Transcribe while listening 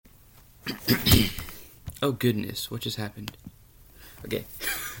Oh goodness, what just happened? Okay.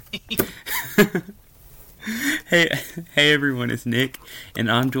 Hey everyone, it's Nick,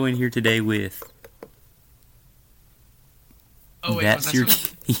 and I'm joined here today with... Oh wait, that's your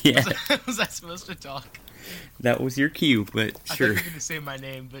yeah. Was I supposed to talk? That was your cue, but I sure. thought you were gonna say my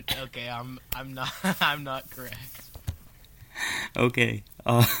name, but okay, I'm not I'm not correct. Okay.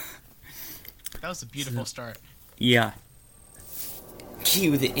 That was a beautiful start. Yeah.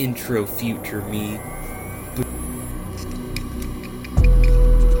 Cue the intro, future me.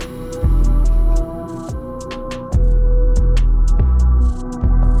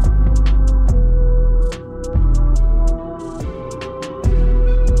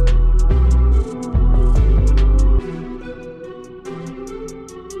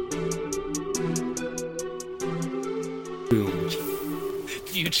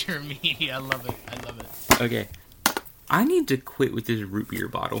 Future me, I love it. Okay. I need to quit with this root beer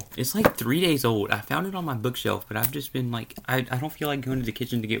bottle. It's like 3 days old. I found it on my bookshelf, but I've just been like, I don't feel like going to the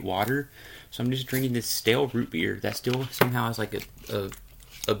kitchen to get water, so I'm just drinking this stale root beer that still somehow has like a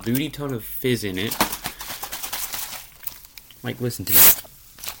booty ton of fizz in it. Like, listen to that.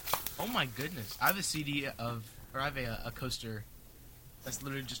 Oh my goodness, I have a CD I have a coaster that's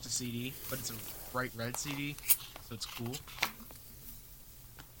literally just a CD, but it's a bright red CD, so it's cool.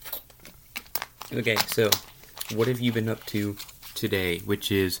 Okay, so what have you been up to today? Which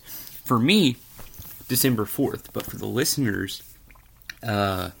is, for me, December 4th, but for the listeners,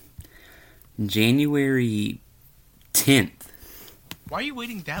 January 10th. Why are you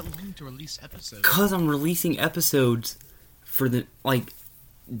waiting that long to release episodes? Because I'm releasing episodes for the, like,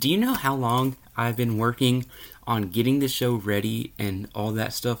 do you know how long I've been working on getting the show ready and all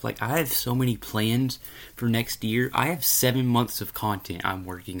that stuff? Like, I have so many plans for next year. I have 7 months of content I'm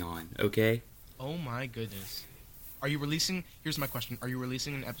working on, okay? Oh my goodness. Are you releasing... Here's my question. Are you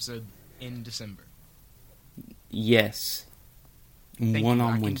releasing an episode in December? Yes. One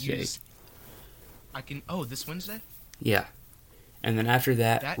on Wednesday. Oh, this Wednesday? Yeah. And then after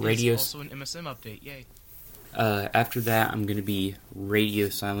that, That radio... is also an MSM update. Yay. After that, I'm going to be radio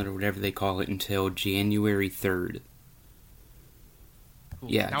silent or whatever they call it until January 3rd.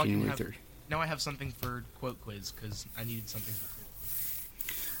 Cool. Yeah, January 3rd. Now I have something for quote quiz, because I needed something for quote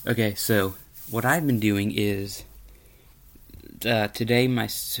quiz. Okay, so what I've been doing is... today,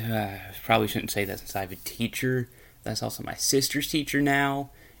 probably shouldn't say that since I have a teacher. That's also my sister's teacher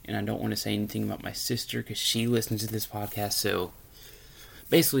now. And I don't want to say anything about my sister because she listens to this podcast. So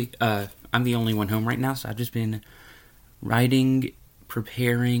basically, I'm the only one home right now. So I've just been writing,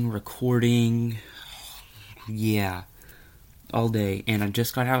 preparing, recording. Yeah, all day. And I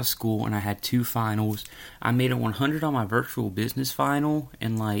just got out of school and I had 2 finals. I made a 100 on my virtual business final.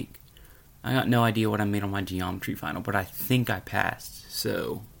 And like, I got no idea what I made on my geometry final, but I think I passed,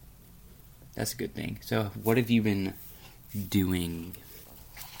 so that's a good thing. So, what have you been doing?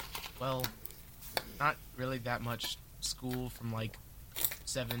 Well, not really that much school from like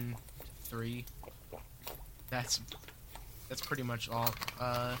 7 to 3. That's pretty much all.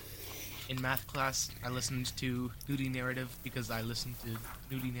 In math class, I listened to Nudie Narrative because I listened to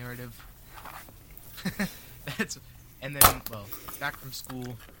Nudie Narrative. And then, well, back from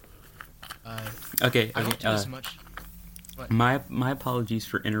school. Okay. I don't do as much. What? My apologies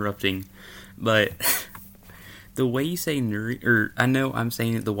for interrupting, but the way you say nerd, or I know I'm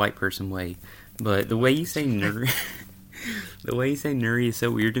saying it the white person way, but the way you say nerd, the way you say nerdy is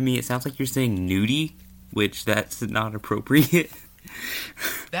so weird to me. It sounds like you're saying nudie, which that's not appropriate.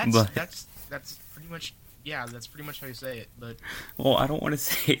 That's pretty much. Yeah, that's pretty much how you say it, but... Well, I don't want to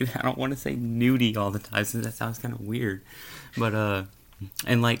say that. I don't want to say nudie all the time, since that sounds kind of weird. But,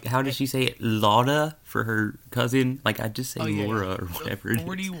 and, like, how does she say it? Lauda for her cousin? Like, I just say Laura or whatever it is.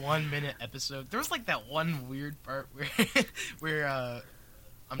 41-minute episode. There was, like, that one weird part where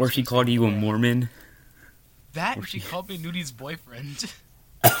Or she called you a Mormon. Or she called me Nudie's boyfriend.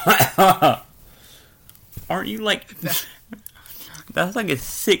 Aren't you, like... That's like a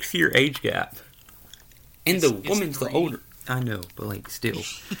 6-year age gap. And the woman's the older. I know, but like still,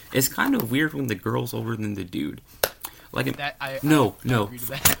 it's kind of weird when the girl's older than the dude. Like, no. Agree to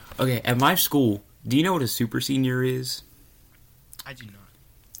that. Okay, at my school, do you know what a super senior is? I do not.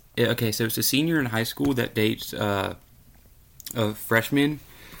 Yeah, okay, so it's a senior in high school that dates a freshman.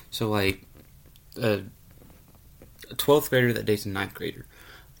 So like a 12th grader that dates a 9th grader.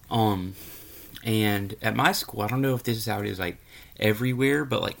 And at my school, I don't know if this is how it is like everywhere,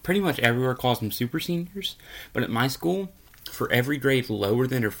 but like pretty much everywhere calls them super seniors. But at my school, for every grade lower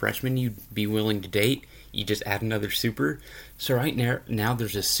than a freshman you'd be willing to date, you just add another super. So right now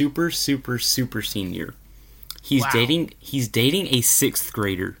there's a super senior. He's dating a 6th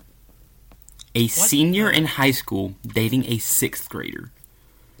grader. A What senior the- in high school dating a 6th grader.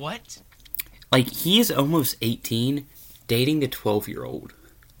 What? Like, he is almost 18, dating the 12-year-old.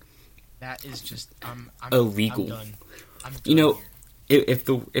 That is just Illegal. I'm done. I'm done You know, here. if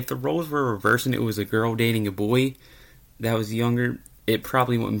the roles were reversed and it was a girl dating a boy that was younger, it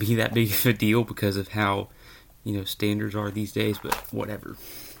probably wouldn't be that big of a deal because of how, standards are these days, but whatever.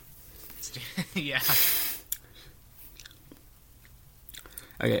 Yeah.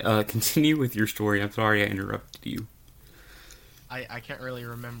 Okay, continue with your story. I'm sorry I interrupted you. I can't really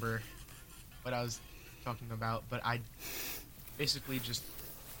remember what I was talking about, but I basically just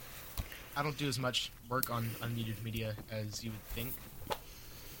I don't do as much work on unmuted media as you would think.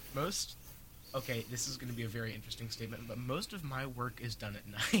 Okay, this is going to be a very interesting statement, but most of my work is done at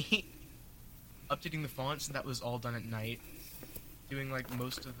night. Updating the fonts, that was all done at night. Doing like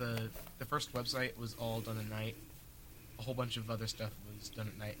most of the first website was all done at night. A whole bunch of other stuff was done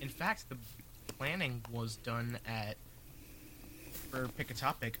at night. In fact, the planning was done for Pick a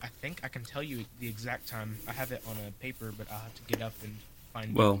Topic. I think I can tell you the exact time. I have it on a paper, but I'll have to get up and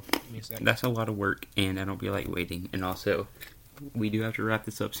find Well, it. Give me a sec. that's a lot of work, and I don't be like waiting. And also, we do have to wrap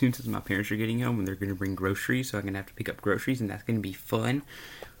this up soon since my parents are getting home and they're going to bring groceries, so I'm going to have to pick up groceries, and that's going to be fun.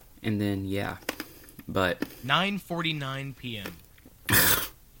 And then, yeah. But 9:49 p.m.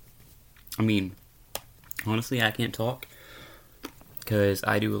 I mean, honestly, I can't talk because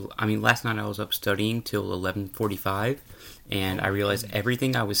last night I was up studying till 11:45, and I realized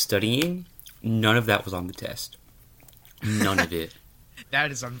everything I was studying, none of that was on the test. None of it.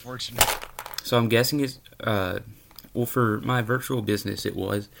 That is unfortunate. So I'm guessing it's, for my virtual business it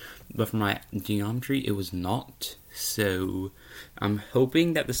was, but for my geometry it was not. So I'm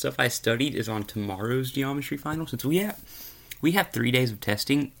hoping that the stuff I studied is on tomorrow's geometry final, since we have 3 days of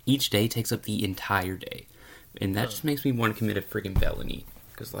testing. Each day takes up the entire day. And that just makes me want to commit a friggin' felony.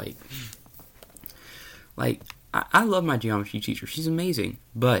 Because, I love my geometry teacher. She's amazing.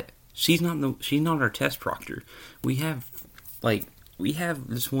 But she's not our test proctor. We have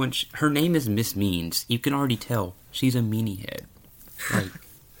this one. Her name is Miss Means. You can already tell. She's a meanie head.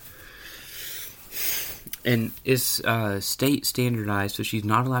 And it's state standardized, so she's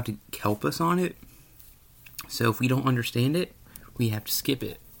not allowed to help us on it. So if we don't understand it, we have to skip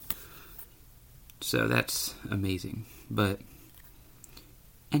it. So that's amazing. But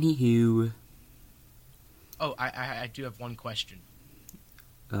anywho, I do have one question.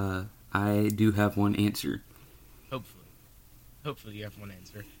 I do have one answer. Hopefully you have one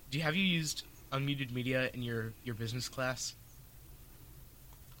answer. Have you used unmuted media in your business class?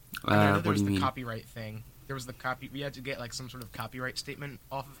 I know there was the copyright thing. There was we had to get like some sort of copyright statement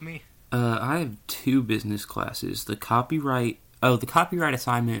off of me. I have 2 business classes. The copyright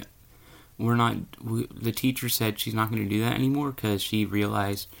assignment, the teacher said she's not going to do that anymore because she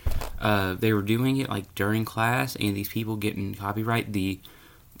realized they were doing it like during class, and these people getting copyright, the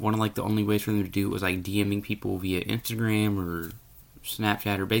only ways for them to do it was like DMing people via Instagram or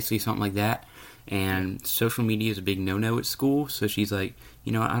Snapchat or basically something like that. And social media is a big no-no at school, so she's like,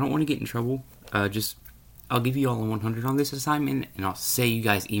 I don't want to get in trouble. I'll give you all a 100 on this assignment, and I'll say you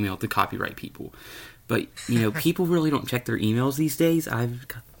guys emailed the copyright people. But, people really don't check their emails these days. I've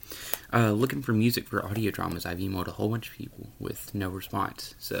got, looking for music for audio dramas, I've emailed a whole bunch of people with no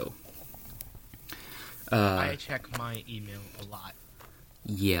response. So, I check my email a lot.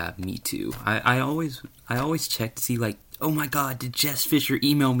 Yeah, me too. I always check to see, like, oh my god, did Jess Fisher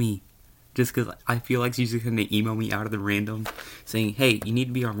email me? Just because I feel like she's just going to email me out of the random saying, hey, you need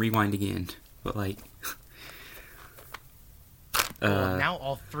to be on Rewind again. But, well, now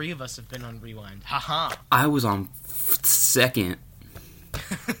all 3 of us have been on Rewind. Haha. I was on second.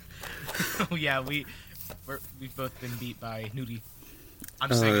 Oh, yeah, we've both been beat by Nudie.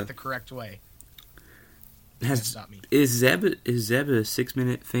 I'm saying it the correct way. Stop me. Is Zeb a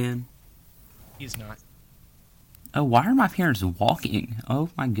 6-minute fan? He's not. Oh, why are my parents walking? Oh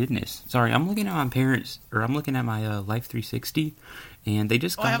my goodness. Sorry, I'm looking at my parents, or I'm looking at my Life 360, and they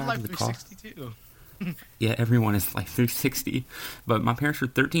just got out of the car. I have Life 360 too. Yeah, everyone is Life 360. But my parents are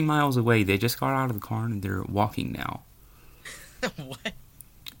 13 miles away. They just got out of the car and they're walking now. What?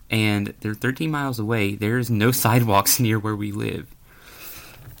 And they're 13 miles away. There's no sidewalks near where we live.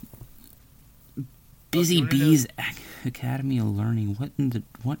 Busy Bees Academy of Learning.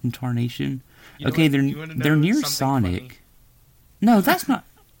 What in tarnation? Okay, they're near Sonic. Funny? No, that's not.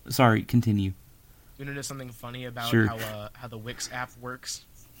 Sorry, continue. You want to know something funny about Sure. how the Wix app works?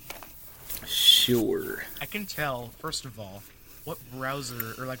 Sure. I can tell, first of all, what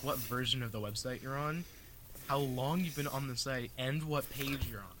browser or what version of the website you're on, how long you've been on the site, and what page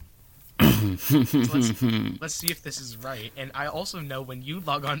you're on. let's see if this is right. And I also know when you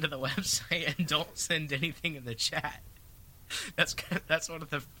log onto the website and don't send anything in the chat. That's one of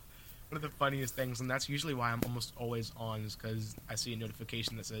the funniest things, and that's usually why I'm almost always on, is because I see a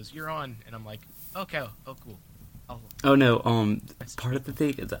notification that says you're on, and I'm like, okay, oh cool. Oh no, part of the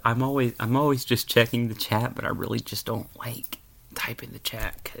thing is I'm always just checking the chat, but I really just don't like typing the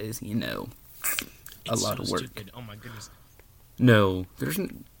chat because a lot of work. Stupid. Oh my goodness. No,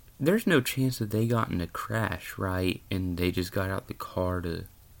 there's no chance that they got in a crash, right? And they just got out the car to.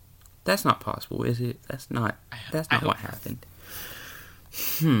 That's not possible, is it? That's not what happened.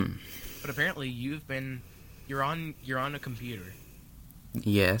 But apparently you're on a computer.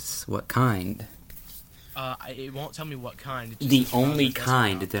 Yes. What kind? It won't tell me what kind. The only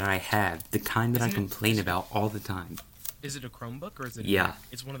kind that I have. The kind that I complain about all the time. Is it a Chromebook or is it? Yeah.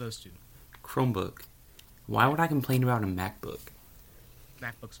 It's one of those two. Chromebook. Why would I complain about a MacBook?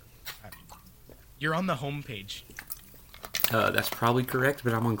 MacBooks are. You're on the home page. That's probably correct,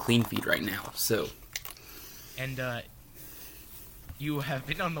 but I'm on Clean Feed right now, so. And you have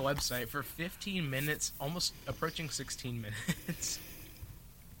been on the website for 15 minutes, almost approaching 16 minutes.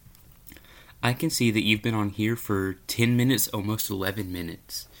 I can see that you've been on here for 10 minutes, almost 11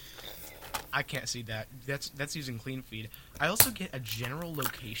 minutes. I can't see that. That's using Clean Feed. I also get a general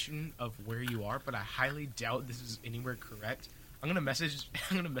location of where you are, but I highly doubt this is anywhere correct. I'm gonna message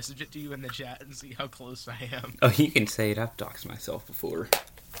it to you in the chat and see how close I am. Oh, you can say it. I've doxed myself before.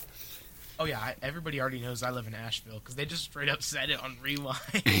 Oh yeah, everybody already knows I live in Asheville because they just straight up said it on Rewind.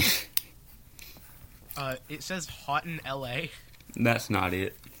 It says hot in LA. That's not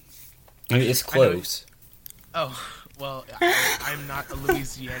it. I mean, it's close. Oh, well, I'm not a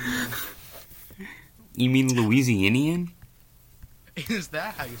Louisianian. You mean Louisianian? Is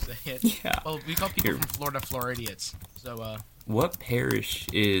that how you say it? Yeah. Well, we call people from Florida Floridians. So, what parish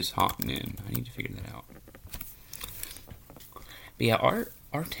is Houghton in? I need to figure that out. But yeah,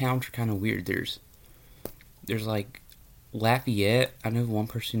 our towns are kind of weird. There's like Lafayette. I know one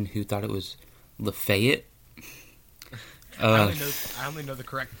person who thought it was Lafayette. I only know the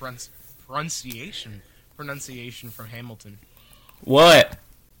correct pronunciation from Hamilton. What?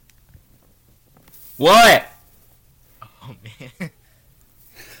 What? Oh man.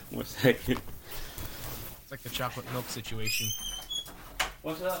 1 second. It's like the chocolate milk situation.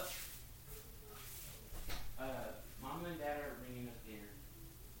 What's up? Mom and Dad are bringing us dinner.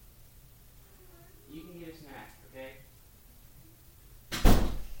 You can get a snack, okay?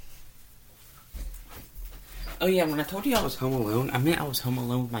 Oh yeah, when I told you I was home alone, I meant I was home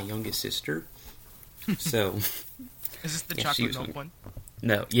alone with my youngest sister. So. Is this the chocolate milk one?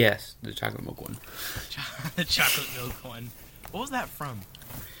 No, yes, the chocolate milk one. The chocolate milk one. What was that from?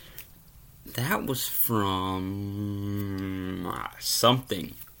 That was from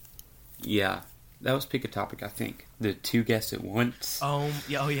something. Yeah, that was Pick a Topic, I think. The two guests at once.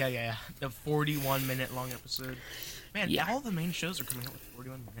 Yeah. The 41-minute long episode. Man, yeah. All the main shows are coming out with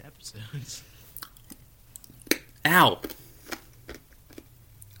 41-minute episodes. Ow!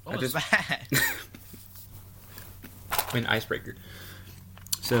 What was that? An icebreaker.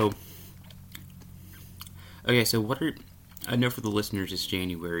 So, okay, so I know for the listeners it's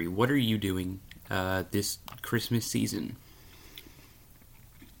January. What are you doing this Christmas season?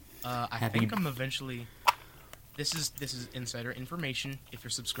 I think I'm eventually. This is insider information. If you're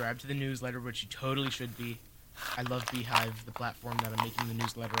subscribed to the newsletter, which you totally should be, I love Beehive, the platform that I'm making the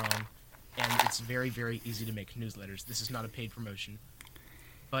newsletter on, and it's very, very easy to make newsletters. This is not a paid promotion,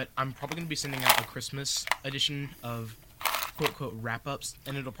 but I'm probably going to be sending out a Christmas edition of quote wrap-ups,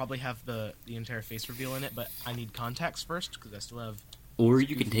 and it'll probably have the entire face reveal in it, but I need contacts first because I still have. Or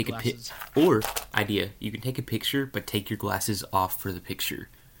you can take you can take a picture, but take your glasses off for the picture,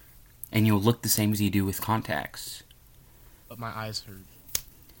 and you'll look the same as you do with contacts. But my eyes hurt.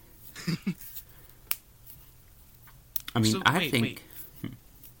 I mean, Wait.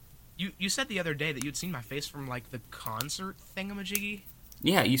 You said the other day that you'd seen my face from like the concert thingamajiggy.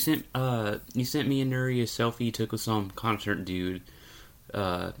 Yeah, you sent me and Nuri a selfie you took with some concert dude,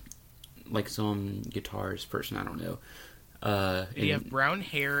 like some guitarist person, I don't know. Did he have brown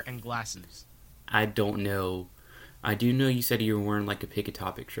hair and glasses? I don't know. I do know you said you were wearing like a Pick a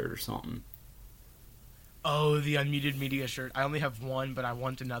Topic shirt or something. Oh, the Unmuted Media shirt. I only have one, but I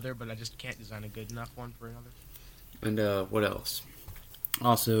want another, but I just can't design a good enough one for another. And what else?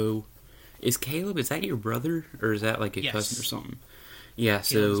 Also, is that your brother, or is that like a cousin or something? Yeah,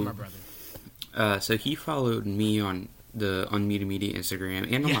 Caleb is my brother. So he followed me on the Unmuted Media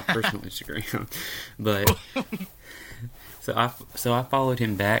Instagram and on my personal Instagram, but so I followed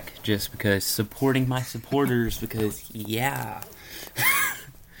him back just because supporting my supporters because yeah.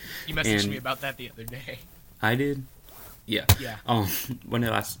 You messaged And me about that the other day. I did? Yeah. Yeah. When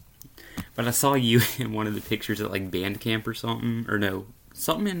but I saw you in one of the pictures at like band camp or something. Or no,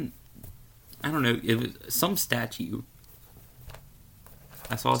 something in, I don't know, it was some statue.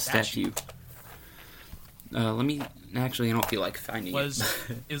 I saw a statue. Let me, actually I don't feel like finding it.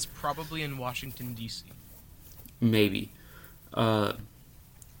 Is probably in Washington, D.C. Maybe.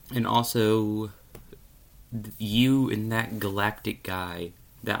 And also, you and that galactic guy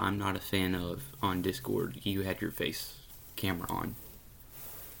that I'm not a fan of on Discord, you had your face camera on.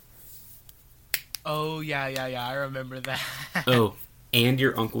 Oh, yeah, I remember that. Oh, and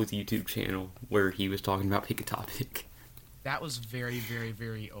your uncle's YouTube channel where he was talking about Pick a Topic. That was very, very,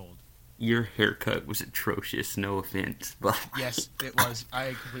 very old. Your haircut was atrocious, no offense, but... Yes, it was.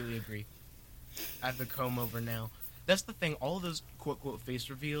 I completely agree. I have the comb over now. That's the thing, all of those quote-quote face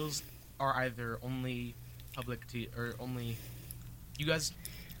reveals are either only public to... or only... You guys...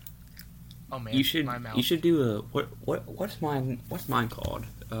 Oh man, my mouth. You should do a... What's mine called?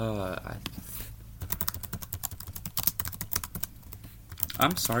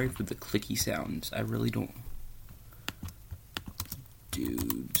 I'm sorry for the clicky sounds. I really don't...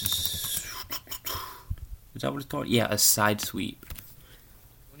 Dudes... Is that what it's called? Yeah, a side sweep.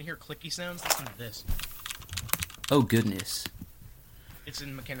 Want to hear clicky sounds? Listen to this. Oh, goodness. It's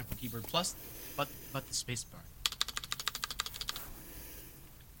in mechanical keyboard. Plus, but the spacebar.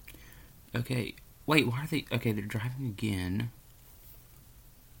 Okay. Wait, why are they... Okay, they're driving again.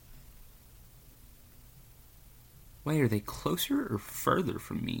 Wait, are they closer or further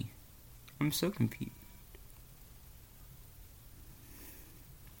from me? I'm so confused.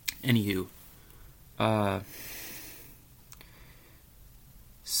 Anywho.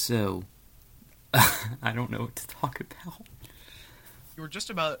 So... I don't know what to talk about. You were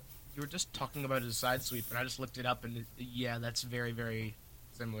just talking about a side sweep, and I just looked it up, and yeah, that's very, very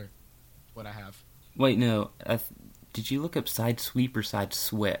similar to what I have. Wait, no. Did you look up side sweep or side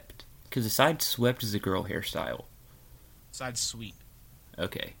swept? Because a side swept is a girl hairstyle. Side sweep.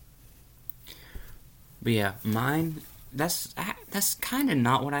 Okay. But yeah, mine... That's kind of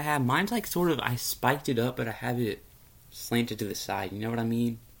not what I have. Mine's like sort of... I spiked it up, but I have it slanted to the side. You know what I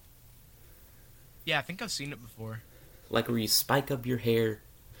mean? Yeah, I think I've seen it before. Like where you spike up your hair.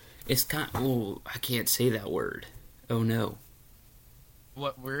 It's kind of... Oh, I can't say that word. Oh, no.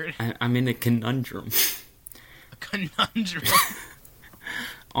 What word? I'm in a conundrum. A conundrum?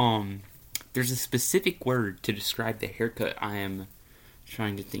 There's a specific word to describe the haircut I am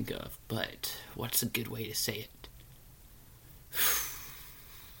trying to think of, but what's a good way to say it?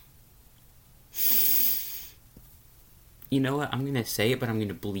 You know what? I'm going to say it, but I'm going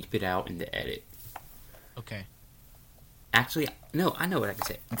to bleep it out in the edit. Okay. Actually, no, I know what I can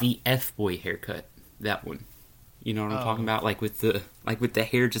say. The F-boy haircut. That one. You know what I'm talking about? Like with the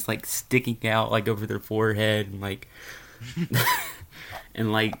hair just like sticking out like over their forehead and like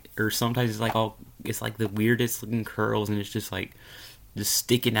and like, or sometimes it's like it's like the weirdest looking curls and it's just like just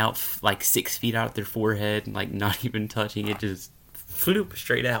sticking out like 6 feet out their forehead and like not even touching it, just floop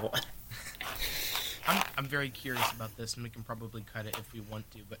straight out. I'm very curious about this, and we can probably cut it if we want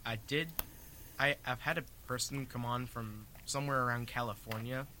to, but I've had a person come on from somewhere around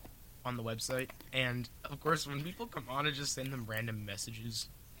California on the website, and of course when people come on, I just send them random messages,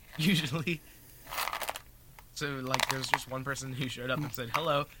 usually. So like there's just one person who showed up and said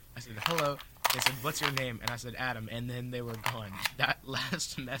hello. I said hello. They said, what's your name? And I said Adam, and then they were gone. That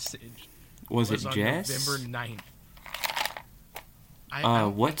last message was it on Jess? November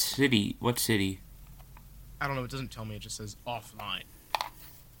 9th. What city? I don't know, it doesn't tell me, it just says offline.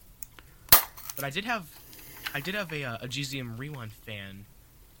 But I did have a GZM Rewind fan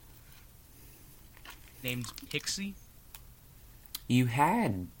named Pixie. You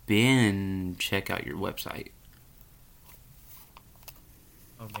had Ben check out your website.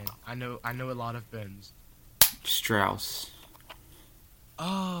 Oh man, I know a lot of Bens. Strauss.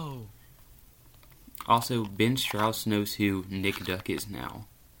 Oh. Also, Ben Strauss knows who Nick Duck is now.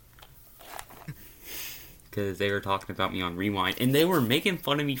 Because they were talking about me on Rewind, and they were making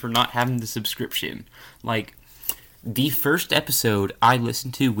fun of me for not having the subscription. Like, the first episode I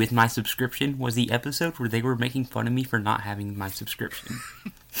listened to with my subscription was the episode where they were making fun of me for not having my subscription.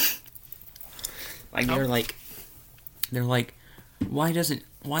 Like, they're like, why doesn't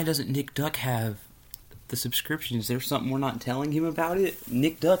Nick Duck have the subscription? Is there something we're not telling him about it?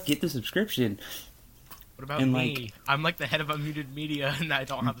 Nick Duck, get the subscription. What about me? I'm like the head of Unmuted Media, and I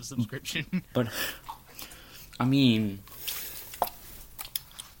don't have a subscription. But I mean,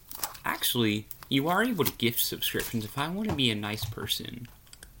 actually, you are able to gift subscriptions if I want to be a nice person.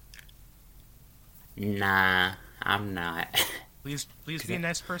 Nah, I'm not. Please be a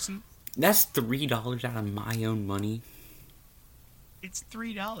nice person. That's $3 out of my own money. It's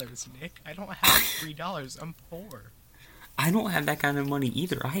 $3, Nick. I don't have $3. I'm poor. I don't have that kind of money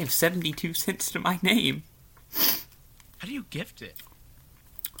either. I have 72 cents to my name. How do you gift it?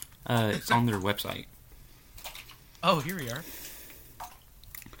 It's on their website. Oh, here we are.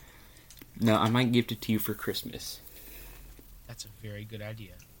 No, I might gift it to you for Christmas. That's a very good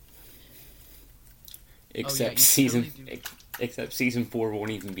idea. Except except season 4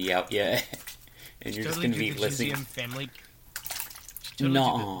 won't even be out yet, and you're totally just gonna be listening. GZM family.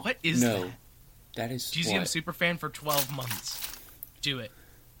 No, what is that? That is GZM what? Superfan for 12 months. Do it.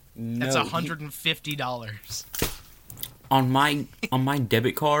 No, That's $150. On my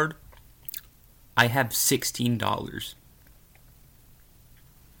debit card, I have $16.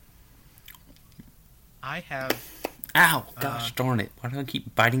 I have. Ow! Gosh darn it! Why do I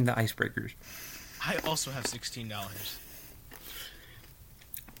keep biting the icebreakers? I also have $16.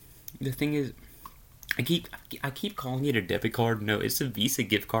 The thing is, I keep calling it a debit card. No, it's a Visa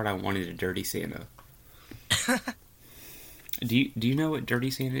gift card. I wanted a Dirty Santa. Do you know what Dirty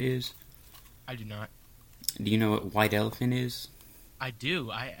Santa is? I do not. Do you know what White Elephant is? I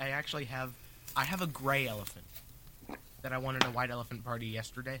do. I actually have. I have a gray elephant that I won at a white elephant party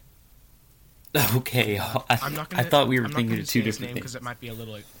yesterday. Okay, I'm not gonna, I thought we were I'm thinking of two different things. Because it might be a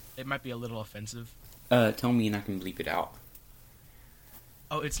little offensive. Tell me and I can bleep it out.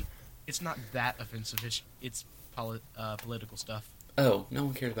 Oh, it's not that offensive. It's political stuff. Oh, no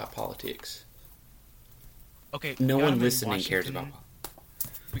one cares about politics. Okay. No one listening cares about.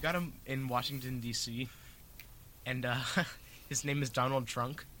 We got him in Washington D.C. and his name is Donald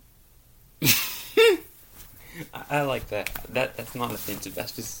Trump. I like that. That's not offensive.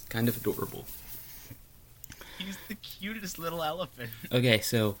 That's just kind of adorable. He's the cutest little elephant. Okay,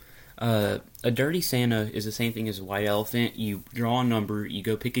 so a Dirty Santa is the same thing as a White Elephant. You draw a number, you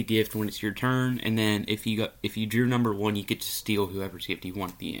go pick a gift when it's your turn, and then if you drew number 1, you get to steal whoever's gift you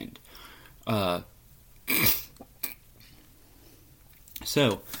want at the end.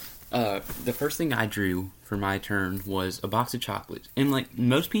 So the first thing I drew for my turn was a box of chocolates. And like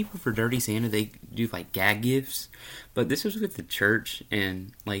most people for Dirty Santa, they do like gag gifts, but this was with the church,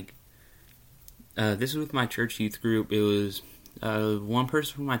 and like this was with my church youth group. It was one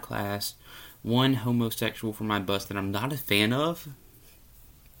person from my class, one homosexual from my bus that I'm not a fan of.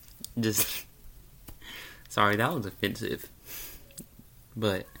 Just sorry, that was offensive,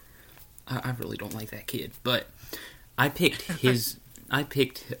 but I really don't like that kid. But I picked his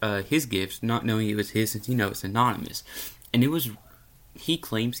gift, not knowing it was his, since it's anonymous. And he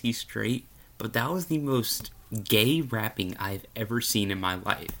claims he's straight, but that was the most gay rapping I've ever seen in my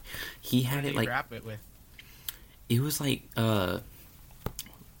life. He had it like, wrap it with? It was like,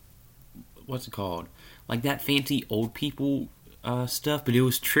 what's it called? Like that fancy old people stuff, but it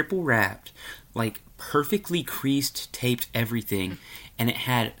was triple wrapped, like perfectly creased, taped everything, and it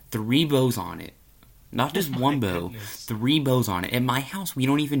had 3 bows on it. Not just one bow, goodness. 3 bows on it. At my house, we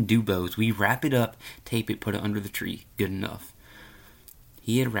don't even do bows. We wrap it up, tape it, put it under the tree. Good enough.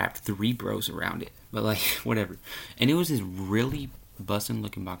 He had wrapped 3 bows around it. But, like, whatever. And it was this really bussin'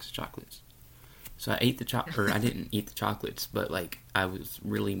 looking box of chocolates. So I ate I didn't eat the chocolates, but, like, I was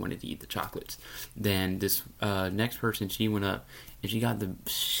really wanted to eat the chocolates. Then this next person, she went up, and she got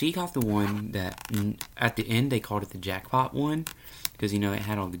the one that, at the end, they called it the jackpot one. Because, it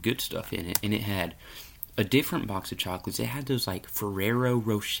had all the good stuff in it. And it had a different box of chocolates. It had those, like, Ferrero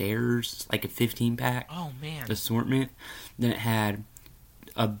Rochers, like a 15-pack. Oh, man. Assortment. Then it had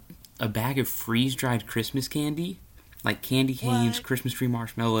a bag of freeze-dried Christmas candy. Like candy canes, Christmas tree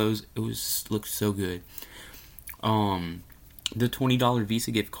marshmallows. It looked so good. The $20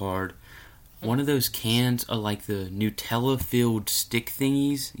 Visa gift card. One of those cans of, like, the Nutella-filled stick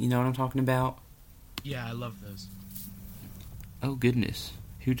thingies. You know what I'm talking about? Yeah, I love those. Oh, goodness.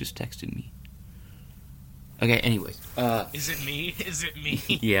 Who just texted me? Okay, anyways. Is it me? Is it me?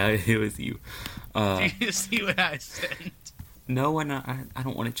 Yeah, it was you. Do you see what I sent? No, I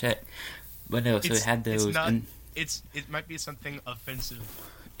don't want to check. But no, so it had those. It might be something offensive.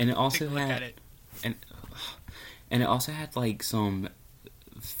 And it also Take a look at it. And it also had, like, some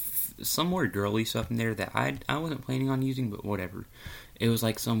more girly stuff in there that I wasn't planning on using, but whatever. It was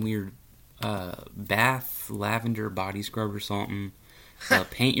like some weird bath lavender body scrub or something,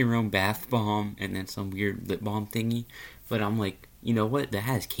 paint your own bath bomb, and then some weird lip balm thingy. But I'm like, you know what? That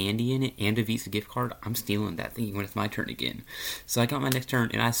has candy in it and a Visa gift card. I'm stealing that thing when it's my turn again. So I got my next turn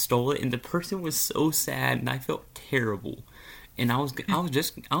and I stole it, and the person was so sad and I felt terrible. And I was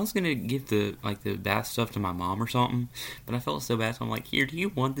gonna give the bath stuff to my mom or something, but I felt so bad, so I'm like, here, do you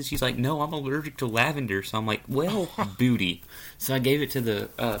want this? She's like, no, I'm allergic to lavender. So I'm like, well, booty. So I gave it to the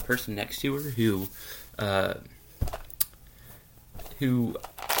person next to her who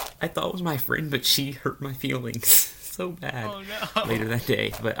I thought was my friend, but she hurt my feelings so bad later that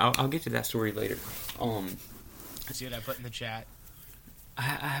day. But I'll get to that story later. See what I put in the chat.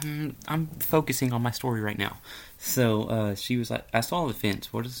 I'm focusing on my story right now. So she was like, I saw the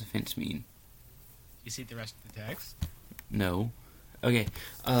fence. What does the fence mean? You see the rest of the text? No. Okay.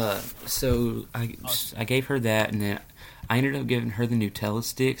 So I gave her that, and then I ended up giving her the Nutella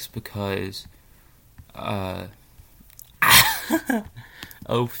sticks because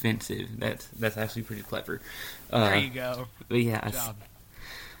offensive. That's actually pretty clever. There you go. But yeah. Good job.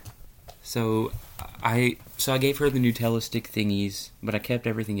 So I gave her the Nutella stick thingies, but I kept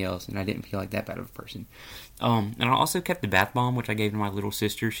everything else, and I didn't feel like that bad of a person. And I also kept the bath bomb, which I gave to my little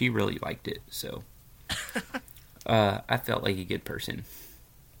sister. She really liked it, so I felt like a good person.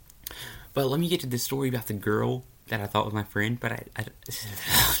 But let me get to this story about the girl that I thought was my friend, but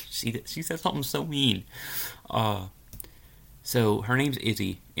she said something so mean. So her name's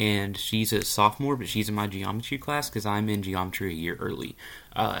Izzy, and she's a sophomore, but she's in my geometry class because I'm in geometry a year early.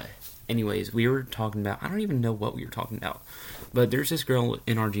 Anyways, we were talking about, I don't even know what we were talking about, but there's this girl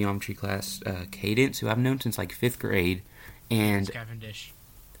in our geometry class, Cadence, who I've known since like 5th grade, and Cavendish.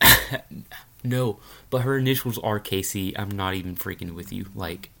 no, but her initials are KC. I'm not even freaking with you.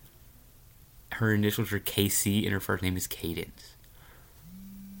 Like, her initials are KC, and her first name is Cadence.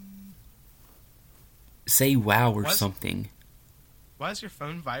 Say wow or something. Why is your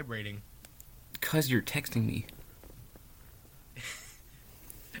phone vibrating? 'Cause you're texting me.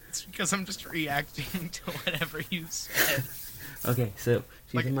 It's because I'm just reacting to whatever you said. Okay, so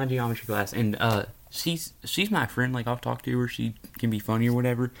she's in my geometry class, and she's my friend. Like, I'll talk to her. She can be funny or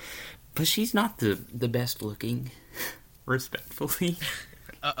whatever, but she's not the best looking, respectfully.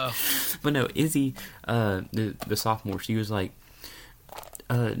 But no, Izzy, the sophomore, she was like,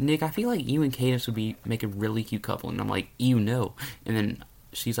 Nick, I feel like you and Cadence would make a really cute couple, and I'm like, and then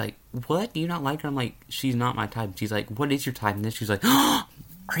she's like, what? Do you not like her? I'm like, she's not my type. She's like, what is your type? And then she's like, oh,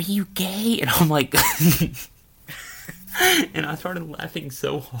 are you gay? And I'm like, and I started laughing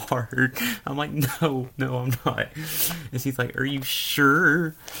so hard. I'm like, no, I'm not. And she's like, are you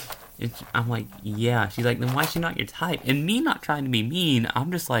sure? And I'm like, yeah. She's like, then why is she not your type? And me not trying to be mean,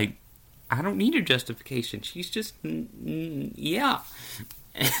 I'm just like, I don't need a justification. She's just, yeah.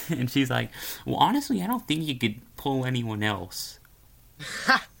 And she's like, well, honestly, I don't think you could pull anyone else.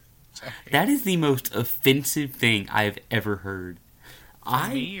 That is the most offensive thing I've ever heard.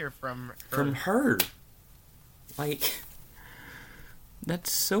 From me or from her? From her. Like,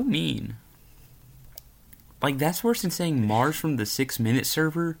 that's so mean. Like, that's worse than saying Mars from the 6 Minute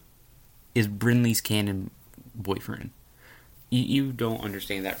server is Brinley's canon boyfriend. You don't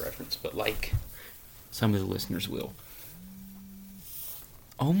understand that reference, but, like, some of the listeners will.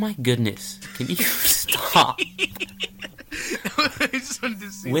 Oh my goodness. Can you stop? I just wanted to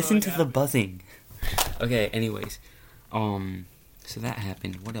see Listen to the buzzing. Okay, anyways. So that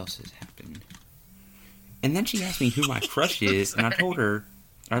happened. What else has happened? And then she asked me who my crush is, and I told her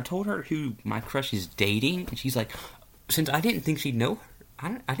who my crush is dating, and she's like, since I didn't think she'd know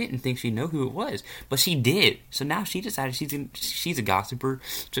her, I didn't think she'd know who it was, but she did. So now she decided she's a gossiper,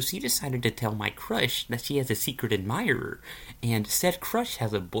 so she decided to tell my crush that she has a secret admirer, and said crush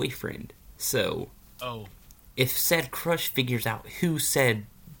has a boyfriend. So, if said crush figures out who said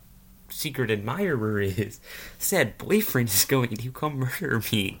secret admirer is, said boyfriend is going to come murder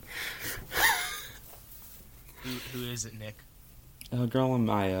me. Who is it, Nick? A girl in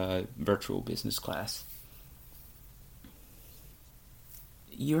my virtual business class.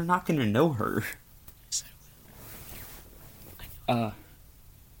 You're not gonna know her. Yes, I will.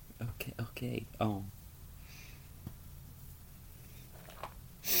 Okay.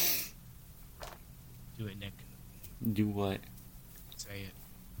 Do it, Nick. Do what? Say it.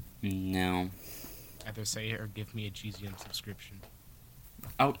 No. Either say it or give me a GZM subscription.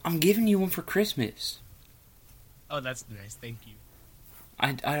 I'm giving you one for Christmas. Oh, that's nice. Thank you.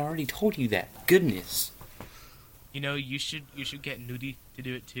 I already told you that. Goodness. You know, you should get Nudie to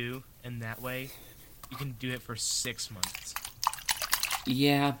do it too, and that way you can do it for 6 months.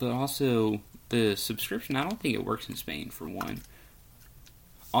 Yeah, but also the subscription, I don't think it works in Spain, for one.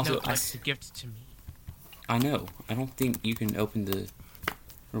 Also, no, to gift to me. I know. I don't think you can open the...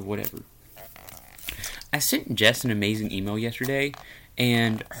 or whatever. I sent Jess an amazing email yesterday,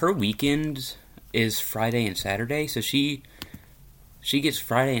 and her weekend is Friday and Saturday, so she gets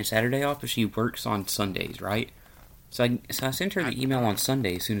Friday and Saturday off, but she works on Sundays, right? So I sent her the email on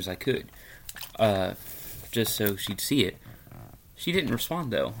Sunday as soon as I could, just so she'd see it. She didn't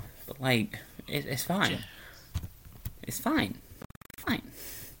respond though, but like it's fine. It's fine. Fine.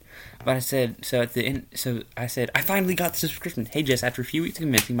 But I said, I said, I finally got the subscription. Hey, Jess, after a few weeks of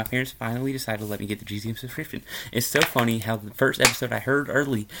convincing, my parents finally decided to let me get the GZM subscription. It's so funny how the first episode I heard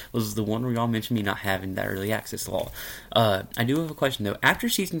early was the one where y'all mentioned me not having that early access law. I do have a question, though. After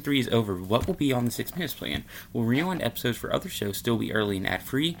Season 3 is over, what will be on the 6 Minutes plan? Will rewind episodes for other shows still be early and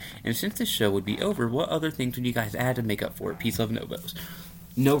ad-free? And since this show would be over, what other things would you guys add to make up for it? Peace, love, Novos.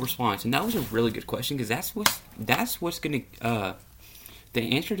 No response. And that was a really good question, because that's what's going to...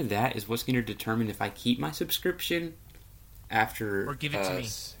 The answer to that is what's going to determine if I keep my subscription after... Or give it to me.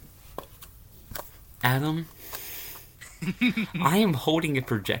 Adam, I am holding a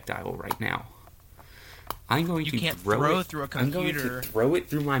projectile right now. I'm going to throw it through a computer. I'm going to throw it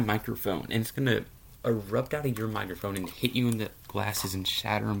through my microphone, and it's going to erupt out of your microphone and hit you in the glasses and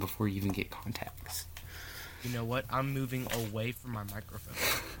shatter them before you even get contacts. You know what? I'm moving away from my microphone.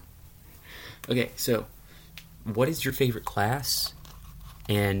 Okay, so what is your favorite class?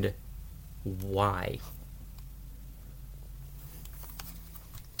 And why?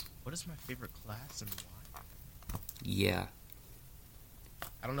 What is my favorite class and why? Yeah.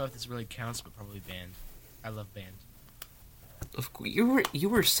 I don't know if this really counts, but probably band. I love band. Of course, you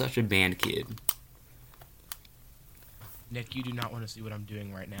were such a band kid. Nick, you do not want to see what I'm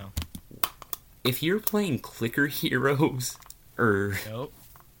doing right now. If you're playing Clicker Heroes or nope.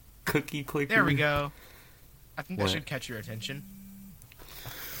 Cookie Clicker, there we go. I think that should catch your attention.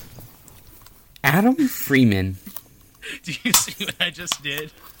 Adam Freeman. Do you see what I just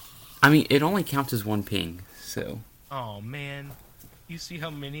did? I mean, it only counts as one ping, so... Oh, man. You see how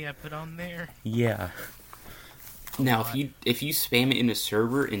many I put on there? Yeah. Now, if you spam it in a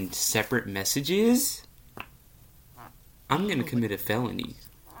server in separate messages, I'm going to commit a felony.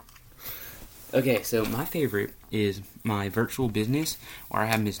 Okay, so my favorite is my virtual business, where I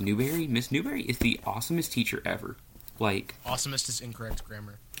have Miss Newberry. Miss Newberry is the awesomest teacher ever. Like... Awesomest is incorrect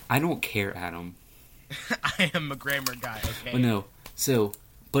grammar. I don't care, Adam. I am a grammar guy, okay? Oh, no. So,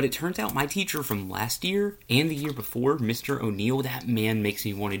 but it turns out my teacher from last year and the year before, Mr. O'Neill, that man makes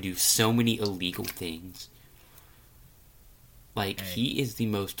me want to do so many illegal things. Like, he is the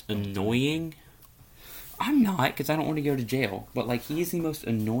most annoying... I'm not, because I don't want to go to jail. But, like, he is the most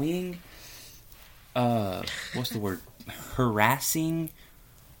annoying... what's the word? Harassing...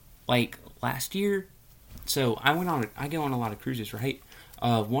 Like, last year... So, I go on a lot of cruises, right?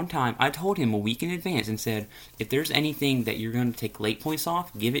 One time, I told him a week in advance and said, if there's anything that you're going to take late points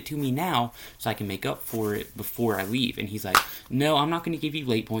off, give it to me now so I can make up for it before I leave. And he's like, no, I'm not going to give you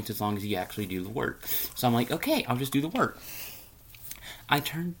late points as long as you actually do the work. So I'm like, okay, I'll just do the work.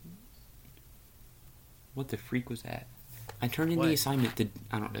 What the freak was that? I turned in the assignment,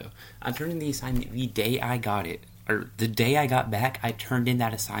 I turned in the assignment the day I got it. Or the day I got back, I turned in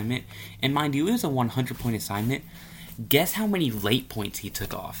that assignment. And mind you, it was a 100-point assignment. Guess how many late points he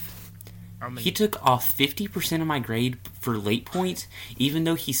took off? He took off 50% of my grade for late points, even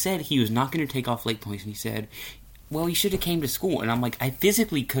though he said he was not going to take off late points. And he said, well, he should have came to school. And I'm like, I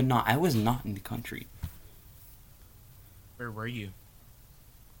physically could not. I was not in the country. Where were you?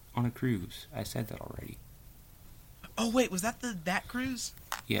 On a cruise. I said that already. Oh, wait, was that that cruise?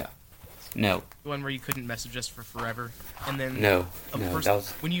 Yeah. No. The one where you couldn't message us for forever? And then No, that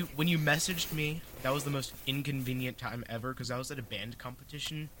was... When you messaged me, that was the most inconvenient time ever, because I was at a band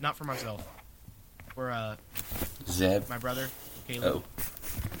competition. Not for myself. For, Zeb? My brother, Caleb.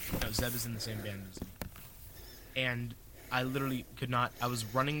 Oh. No, Zeb is in the same band as me. And I literally could not... I was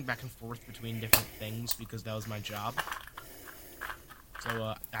running back and forth between different things, because that was my job.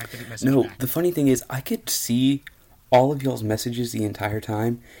 So, I couldn't message back. The funny thing is, I could see all of y'all's messages the entire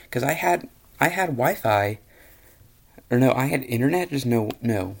time, because I had Wi-Fi, or no, I had internet, just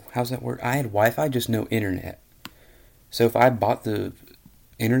no, how's that work? I had Wi-Fi, just no internet. So if I bought the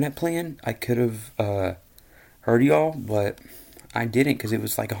internet plan, I could have heard y'all, but I didn't, because it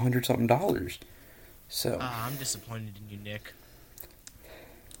was like $100-something. So I'm disappointed in you, Nick.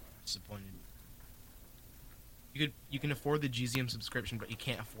 Disappointed. You can afford the GZM subscription, but you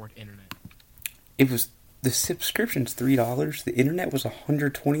can't afford internet. The subscription's $3. The internet was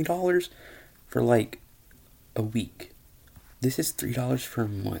 $120 for like a week. This is $3 for a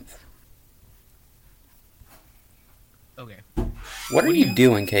month. Okay. What are you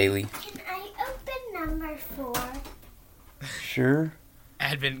doing, Kaylee? Can I open number 4? Sure.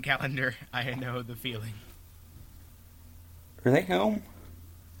 Advent calendar. I know the feeling. Are they home?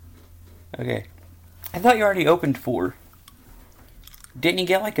 Okay. I thought you already opened 4. Didn't you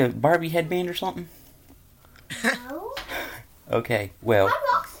get like a Barbie headband or something? No. Okay, well, My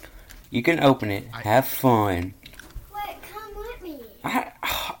box. you can open it. Have fun. Wait, come with me. I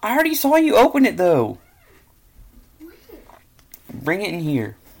already saw you open it, though. Wait. Bring it in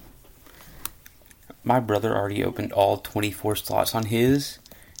here. My brother already opened all 24 slots on his.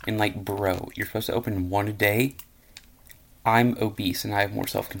 And, like, bro, you're supposed to open one a day. I'm obese, and I have more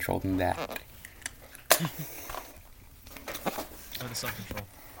self-control than that. What is self-control?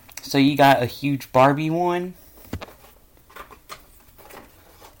 So you got a huge Barbie one.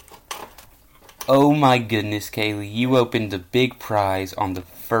 Oh my goodness, Kaylee. You opened the big prize on the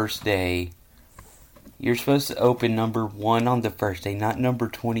first day. You're supposed to open number 1 on the first day, not number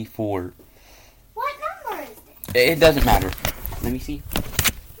 24. What number is this? It doesn't matter. Let me see.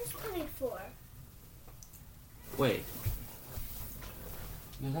 It's 24. Wait.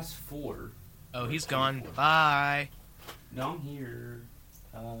 No, that's 4. Oh, he's gone. Bye. No, I'm here.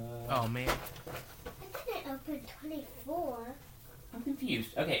 Oh, man. I didn't open 24. I'm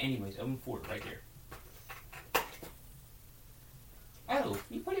confused. Okay, anyways, open 4 right there. Oh,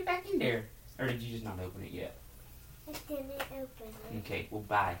 you put it back in there. Or did you just not open it yet? I didn't open it. Okay, well,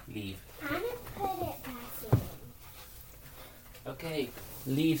 bye. Leave. I'm gonna put it back in. Okay,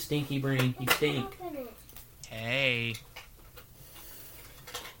 leave, stinky brain. You stink. Open it. Hey.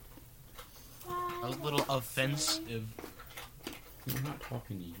 That was a little offensive. I'm not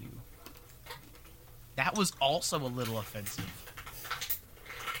talking to you. That was also a little offensive.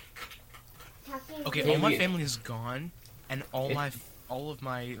 Talking Okay, Hey, all my we- family is gone, and all of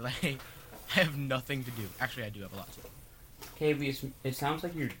my like, I have nothing to do. Actually, I do have a lot to do. Okay, it sounds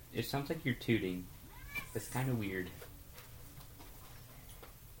like you're tooting. That's kind of weird.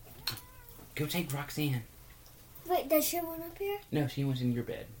 Go take Roxanne. Wait, does she want up here? No, she was in your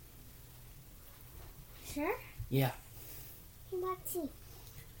bed. Sure. Yeah. Hey, Maxie.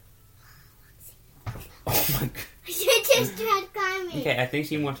 Oh my god. You just tried climbing. Okay, I think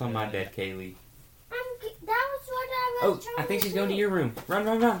she wants on my bed, Kaylee. That was what I Oh, was trying I think to she's going to do. your room. Run,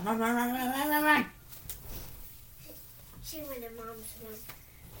 run, run, run, run, run, run, run, run, run. She went in Mom's room.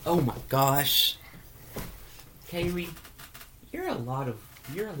 Oh my gosh. Kaylee, you're a lot of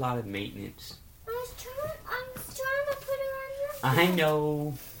maintenance. I was trying to put her on your I bed.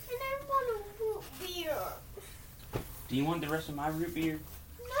 know. And I want a root beer. Do you want the rest of my root beer?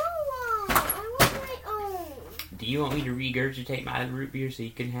 No, I want my own. Do you want me to regurgitate my root beer so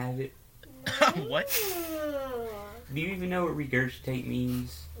you can have it? What? Do you even know what regurgitate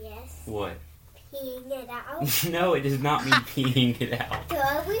means? Yes. What? Peeing it out. No, it does not mean peeing it out.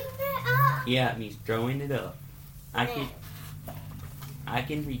 Throwing it up. Yeah, it means throwing it up. I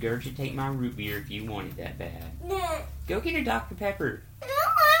can regurgitate my root beer if you want it that bad. No. Go get a Dr. Pepper. No,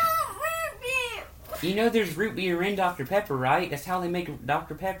 I want root beer. You know there's root beer in Dr. Pepper, right? That's how they make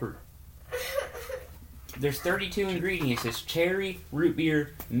Dr. Pepper. There's 32 ingredients. It's cherry, root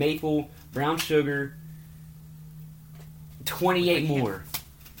beer, maple, brown sugar, 28 more.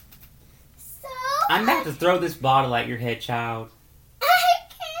 So I'm about to throw this bottle at your head, child. I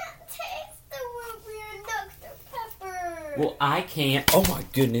can't taste the root beer and Dr. Pepper. Well, I can't. Oh my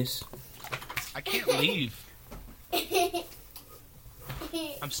goodness. I can't leave.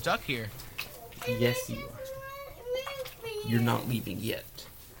 I'm stuck here. Yes, you are. You're not leaving yet.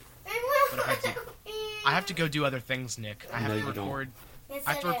 What if I do? I have to go do other things, Nick. I have No, to you don't. record. Yes,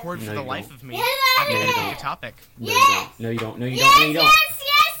 I have to record No, for the you life don't. of me. Yes, I have to No, you edit don't. the topic. No, Yes. you don't. No, you don't. No, you Yes, don't. No, you don't. yes,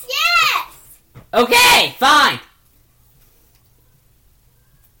 yes, yes. Okay, fine.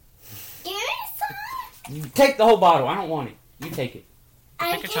 Give me some. You take the whole bottle. I don't want it. You take it.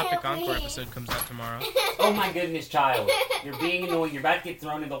 I Pick a Topic can't Encore wait. episode comes out tomorrow. Oh my goodness, child. You're being annoying. You're about to get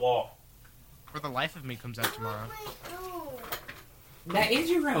thrown in the wall. For the life of me comes out tomorrow. Oh, That is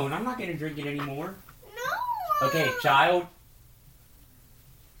your own. I'm not going to drink it anymore. no. Okay, child.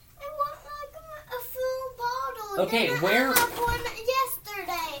 I want like a full bottle. Okay, Then where- I have one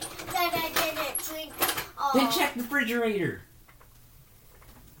yesterday that I didn't drink. Then check the refrigerator.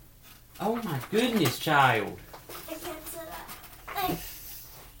 Oh my goodness, child. I can't sit up. Like,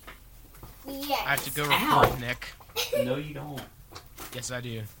 yes. I have to go Ow. record, Nick. No, you don't. Yes, I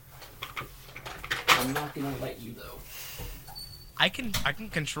do. I'm not going to let you, though. I can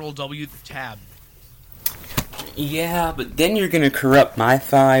control W tab. Yeah, but then you're going to corrupt my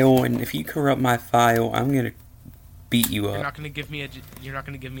file, and if you corrupt my file, I'm going to beat you You're up. not gonna give me a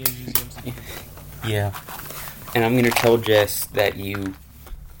museum. Yeah. And I'm going to tell Jess that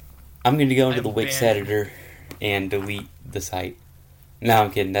I'm going to go into I'm the Wix banned. editor and delete the site. No,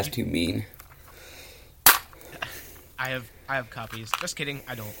 I'm kidding. That's too mean. I have copies. Just kidding.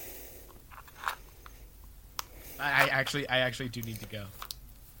 I don't. I actually do need to go.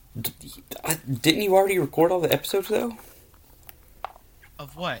 Didn't you already record all the episodes, though?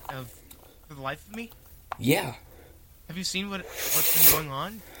 Of what? Of For the Life of Me? Yeah. Have you seen what's been going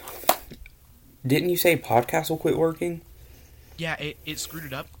on? Didn't you say podcast will quit working? Yeah, it screwed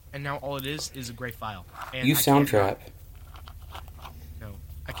it up, and now all it is a gray file. And Use I can't Soundtrap. No,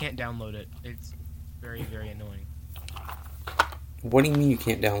 I can't download it. It's very, very annoying. What do you mean you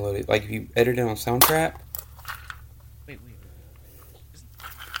can't download it? Like, if you edit it on Soundtrap? Wait.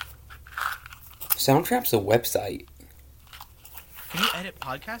 Soundtrap's a website. Can you edit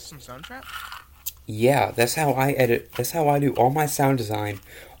podcasts on Soundtrap? Yeah, that's how I edit. That's how I do all my sound design,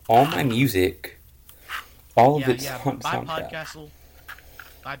 all my music, all of it's on Soundtrap.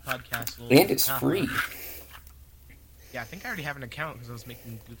 Buy Podcastle. And it's free. Yeah, I think I already have an account because I was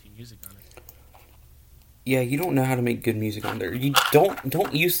making goofy music on it. Yeah, you don't know how to make good music on there. You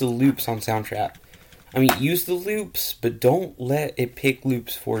don't use the loops on Soundtrap. I mean, use the loops, but don't let it pick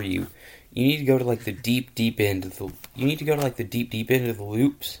loops for you. You need to go to like the deep end of the. You need to go to like the deep end of the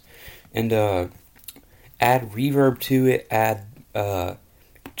loops, and add reverb to it. Add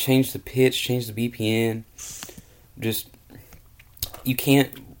change the pitch, change the BPM. Just you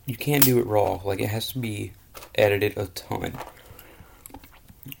can't do it raw. Like, it has to be edited a ton.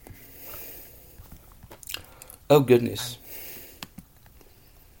 Oh goodness.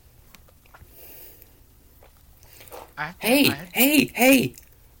 Hey!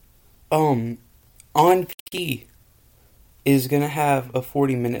 On P is gonna have a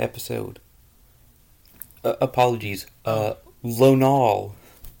 40-minute episode. Apologies. Lonal.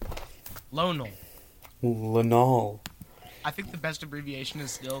 I think the best abbreviation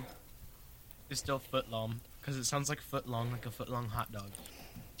is still footlong, because it sounds like footlong, like a footlong hot dog.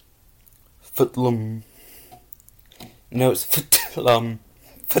 Footlum. No, it's footlum.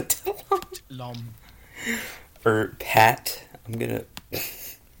 Lom. Or Pat. I'm gonna...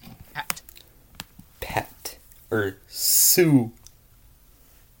 Pat. Or Sue.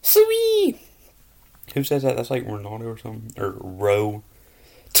 Suey! Who says that? That's like Ronaldo or something. Or Roe.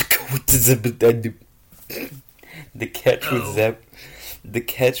 The catch with Zeb. The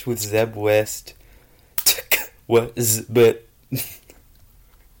catch with Zeb West. But you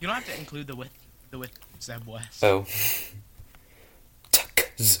don't have to include the with Zeb West. Oh.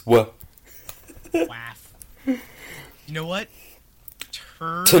 Waff. You know what?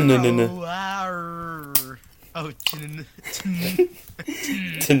 Oh,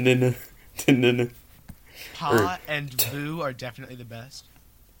 Pa and Vu are definitely the best.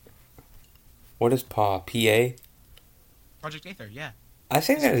 What is Pa? P.A.? Project Aether, yeah. I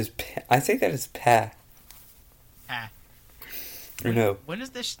think that is Pa. Pa. Or no. When is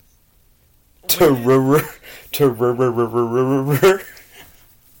this?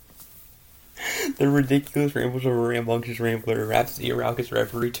 The ridiculous rambles of a rambunctious rambler, Rhapsody, a raucous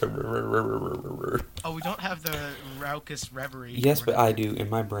reverie. Oh, we don't have the raucous reverie. Yes, but I do in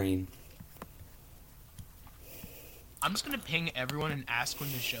my brain. I'm just gonna ping everyone and ask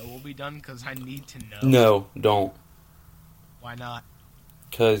when the show will be done, because I need to know. No, don't. Why not?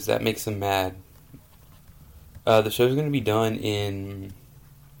 Because that makes them mad. The show's gonna be done in...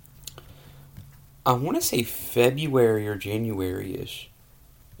 I want to say February or January-ish.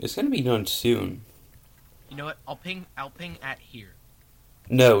 It's gonna be done soon. You know what? I'll ping at here.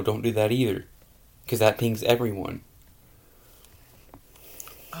 No, don't do that either. Because that pings everyone.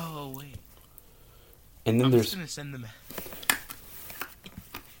 Oh, wait. And then I'm there's... just gonna send them...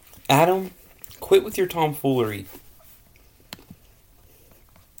 Adam, quit with your tomfoolery.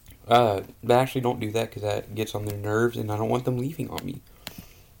 But actually don't do that, because that gets on their nerves, and I don't want them leaving on me.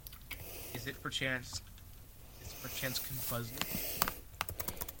 Is it perchance confuzzled?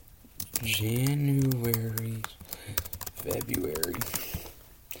 January, February.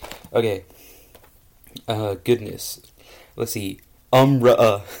 Okay. Goodness. Let's see. What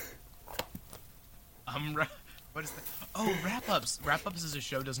is that? Oh, Wrap-Ups. Wrap-Ups as a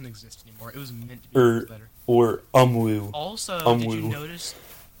show doesn't exist anymore. It was meant to be a letter. Or Umwoo. Also, did you notice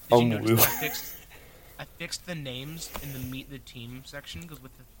I fixed the names in the Meet the Team section, because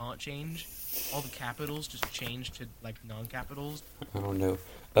with the font change, all the capitals just changed to, like, non-capitals. I don't know.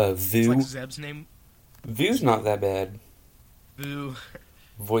 It's Vu. like Zeb's name. Vu's not that bad. Vu.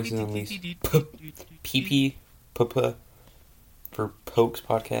 Voices Unleashed. PP. Papa. For Poke's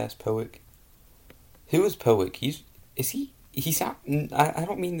podcast. Poic. Who is Poic? He sound... I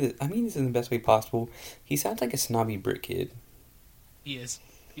don't mean that... I mean this in the best way possible. He sounds like a snobby Brit kid. He is.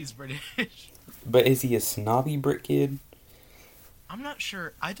 He's British. But is he a snobby Brit kid? I'm not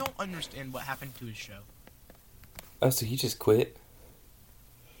sure. I don't understand what happened to his show. Oh, so he just quit?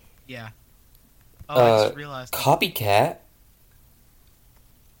 Yeah. Oh, I just realized. Copycat?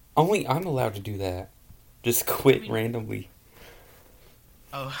 Only I'm allowed to do that. Just quit randomly.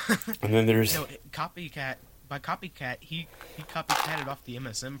 Oh. And then there's... No, copycat. By copycat, he copycatted off the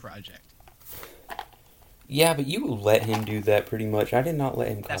MSM project. Yeah, but you let him do that pretty much. I did not let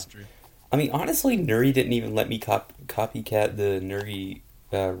him That's true. I mean, honestly, Nuri didn't even let me copycat the Nuri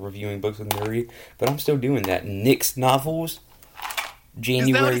reviewing books with Nuri, but I'm still doing that. Nick's novels,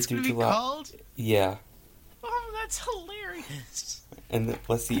 January Is that what through it's July. called? Yeah. Oh, that's hilarious. And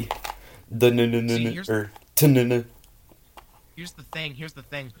let's see, the here's the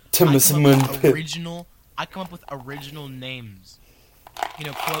thing. I come up with original names. You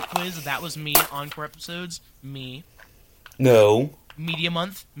know, Quote Quiz, that was me. Encore episodes, me. No. Media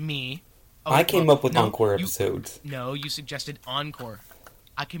Month, me. Oh, I came up with Encore episodes. No, you suggested Encore.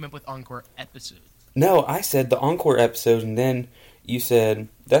 I came up with Encore episodes. No, I said the Encore episode, and then you said,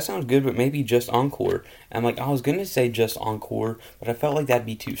 that sounds good, but maybe just Encore. I'm like, I was going to say just Encore, but I felt like that'd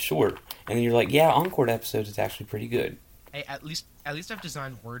be too short. And then you're like, yeah, Encore episodes is actually pretty good. Hey, at least I've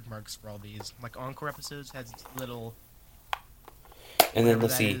designed word marks for all these. Like, Encore episodes has little... And then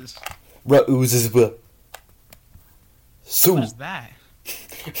let's see. What is that?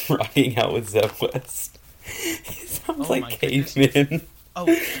 Rocking out with Zeb West. He sounds like goodness. caveman. Oh,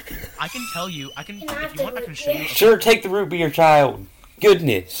 I can tell you. If you want, I can show you. Sure, take the root beer, child.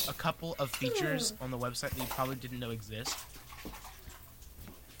 Goodness. A couple of features on the website that you probably didn't know exist.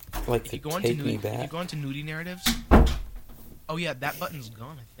 Like If to you go take onto me back. Nudie Narratives. Oh yeah, that button's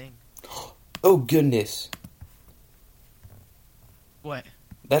gone. I think. Oh goodness. What?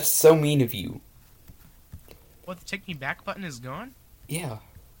 That's so mean of you. What? The Take Me Back button is gone? Yeah.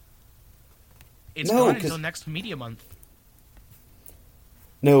 It's No, gone 'cause- until next Media Month.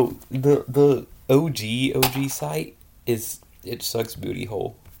 No, the OG site is it sucks booty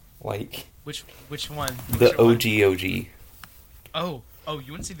hole. Like Which one? the Which one? OG. Oh,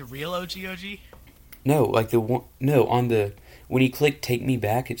 you want to see the real OG? No, like the one. No, on the when you click Take Me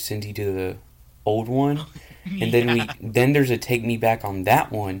Back, it sends you to the old one, and then there's a Take Me Back on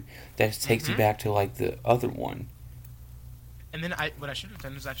that one that takes you back to like the other one. And then what I should have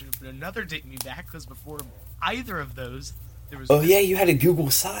done is I should have put another Take Me Back, because before either of those, there was... Oh yeah, you had a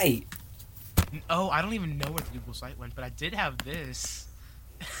Google site. Oh, I don't even know where the Google site went, but I did have this.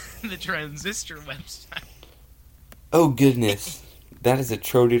 The Transistor website. Oh goodness, that is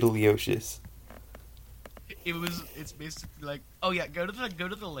atrocious. It's basically like, oh yeah, go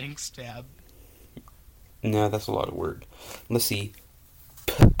to the links tab. No, that's a lot of word. Let's see.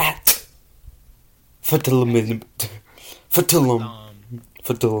 Footulum.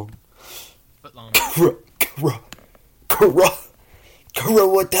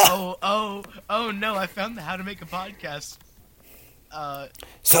 Oh no, I found the How to Make a Podcast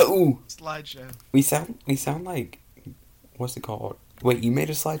So slideshow. we sound like, what's it called? Wait, you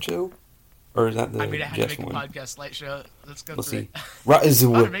made a slideshow? Or is that the I made a How to Jess Make one? a Podcast slideshow. Let's go Let's through see. it. How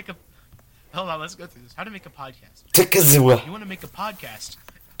to make a... Hold on, let's go through this. How to make a podcast. You want to make a podcast?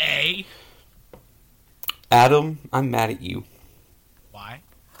 A. Adam, I'm mad at you. Why?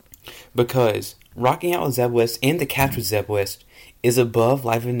 Because Rocking Out with Zeb West and The Catch with Zeb West is above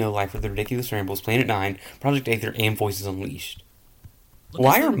Life and No Life with the Ridiculous Rambles, Planet 9, Project Aether, and Voices Unleashed.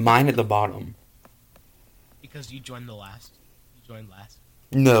 Why are mine at the bottom? Because you joined last.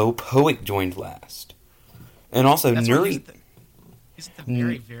 No, Poet joined last. And also That's why Nuri... He's at the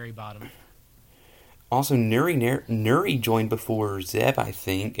very, very bottom. Also, Nuri joined before Zeb, I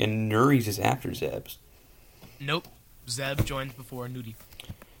think, and Nuri's is after Zeb's. Nope. Zeb joined before Nudie.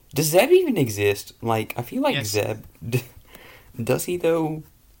 Does Zeb even exist? Like, I feel like Yes. Zeb... Does he, though?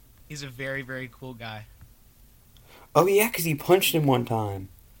 He's a very, very cool guy. Oh, yeah, because he punched him one time.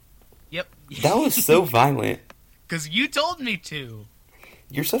 Yep. That was so violent. Because you told me to.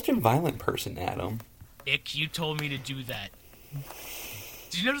 You're such a violent person, Adam. Nick, you told me to do that.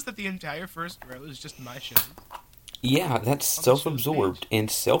 Did you notice that the entire first row is just my show? Yeah, that's self-absorbed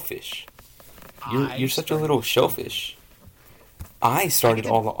and selfish. You're such a little shellfish. I started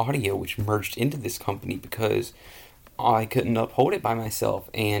all the audio, which merged into this company because I couldn't uphold it by myself,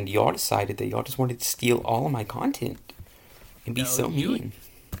 and y'all decided that y'all just wanted to steal all of my content and be so mean.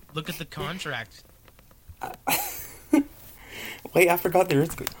 Look at the contract. Wait, I forgot there is...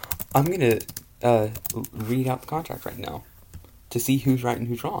 I'm gonna read out the contract right now to see who's right and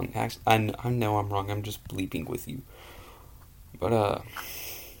who's wrong. Actually, I know I'm wrong. I'm just bleeping with you. But,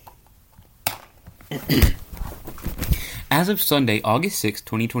 As of Sunday, August 6,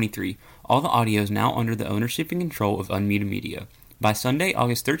 2023, all the audio is now under the ownership and control of Unmuted Media. By Sunday,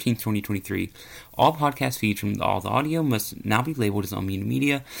 August 13th, 2023, all podcast feeds from All the Audio must now be labeled as Unmuted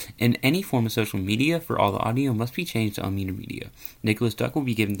Media, and any form of social media for All the Audio must be changed to Unmuted Media. Nicholas Duck will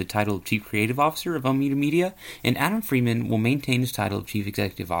be given the title of Chief Creative Officer of Unmuted Media, and Adam Freeman will maintain his title of Chief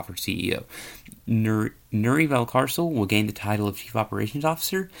Executive Officer CEO. Nuri Valcarcel will gain the title of Chief Operations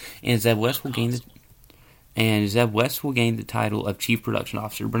Officer, and Zeb West will gain the title of Chief Production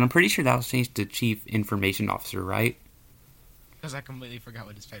Officer. But I'm pretty sure that was changed to Chief Information Officer, right? Because I completely forgot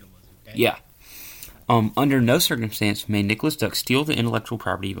what his title was. Okay? Yeah. Under no circumstance may Nicholas Duck steal the intellectual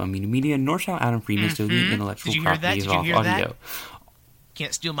property of Unmuted Media, nor shall Adam Freeman steal the intellectual property of All the Audio.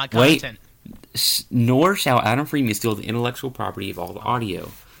 Can't steal my content. Nor shall Adam Freeman steal the intellectual property of All the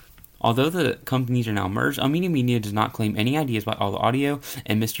Audio. Although the companies are now merged, Unmuted Media does not claim any ideas by All the Audio,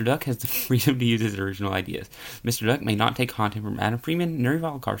 and Mr. Duck has the freedom to use his original ideas. Mr. Duck may not take content from Adam Freeman, Nuri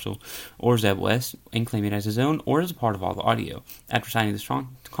Valcarcel, or Zeb West and claim it as his own or as a part of All the Audio. After signing this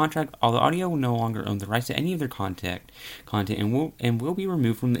contract, All the Audio will no longer own the rights to any of their content and will be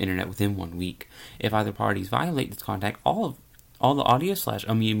removed from the internet within 1 week. If either parties violate this contract, All the Audio /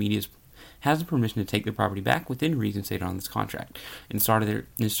 Unmuted Media's has the permission to take their property back within reason stated on this contract and start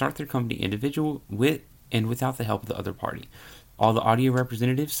their company individual with and without the help of the other party. All the Audio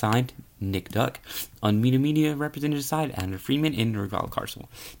representatives signed Nick Duck. Unmuted Media representatives signed Adam Freeman and Nuri Valcarcel.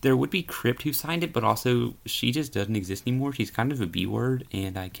 There would be Crypt who signed it, but also she just doesn't exist anymore. She's kind of a B word,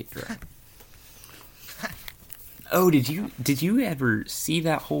 and I kicked her out. Oh, did you ever see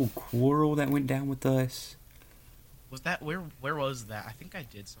that whole quarrel that went down with us? Was that where was that? I think I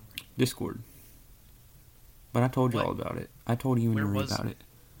did somewhere. Discord. But I told you all about it. I told you and Nuri about it.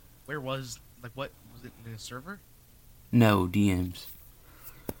 Where was what was it in a server? No, DMs.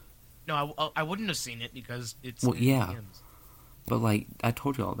 No, I wouldn't have seen it because it's yeah. DMs. But I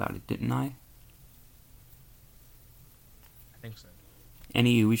told you all about it, didn't I? I think so.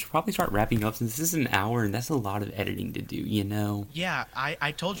 Anywho, we should probably start wrapping up since this is an hour and that's a lot of editing to do, you know? Yeah,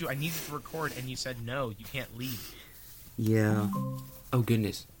 I told you I needed to record and you said no, you can't leave. Yeah. Oh,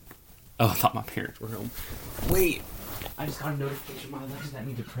 goodness. Oh, I thought my parents were home. Wait. I just got a notification. My Alexa that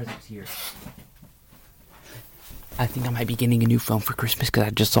means a present's here. I think I might be getting a new phone for Christmas because I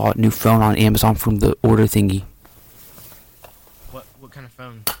just saw a new phone on Amazon from the order thingy. What kind of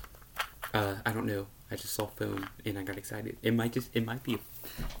phone? I don't know. I just saw phone and I got excited. It might be.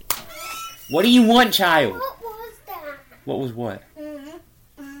 What do you want, child? What was that? What was what?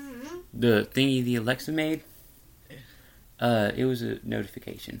 The thingy the Alexa made? It was a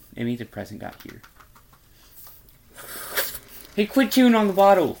notification. It means a present got here. Hey, quit chewing on the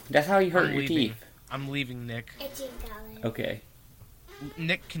bottle. That's how you hurt your teeth. I'm leaving, Nick. Okay.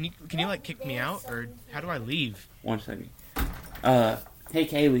 Nick, can you kick me out, or how do I leave? 1 second. Hey,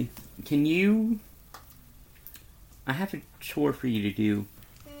 Kaylee, can you? I have a chore for you to do.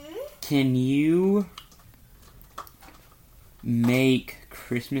 Can you make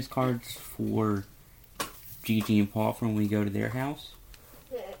Christmas cards for Gigi and Paul from when we go to their house?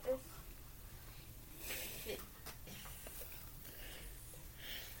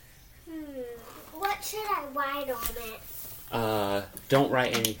 What should I write on it? Don't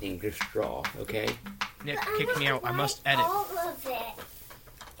write anything, just draw, okay? Nick, kick me out. I must edit. All of it.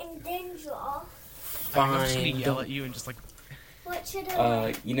 And then draw. Fine. I'm just gonna yell at you and just What should I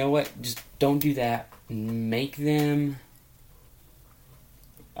write? You know what? Just don't do that. Make them,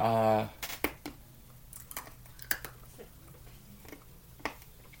 I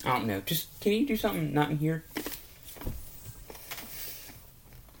don't know. Just, can you do something not in here?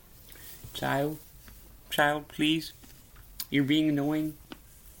 Child, please. You're being annoying.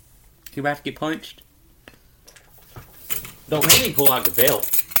 You're about to get punched. Don't make me pull out the belt.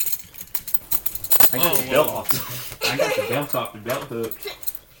 I got the belt off. I got the belt off the belt hook.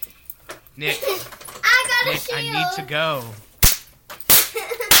 Nick, I got a Nick, shield. I need to go.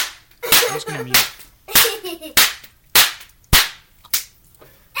 I'm just gonna mute.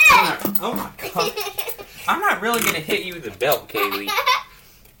 Oh my god. I'm not really gonna hit you with the belt, Kaylee.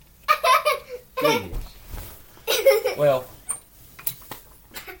 Goodness. Well.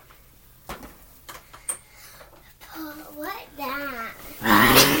 What that?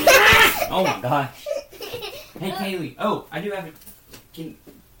 Oh my gosh. Hey Kaylee. Oh, I do have a. Do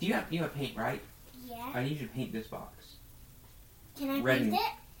you have paint, right? Yeah. I need you to paint this box. Can I Red paint and-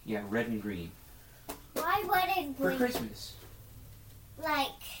 it? Yeah, red and green. Why red and For green? Christmas.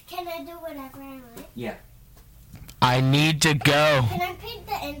 Can I do whatever I want? Yeah. I need to go. Can I paint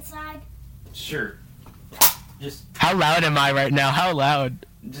the inside? Sure. Just How loud am I right now? How loud?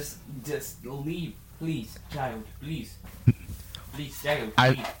 Just leave, please, child, please. Please, child,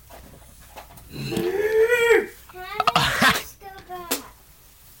 I- please. Can I just go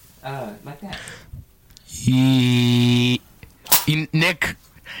Like that.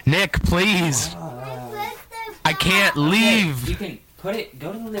 Nick, please. I can't leave. You can put it,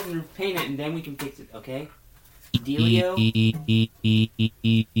 go to the living room, paint it, and then we can fix it, okay? Dealio?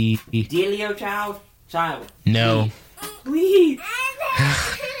 Dealio, child? Child. No. Please. I don't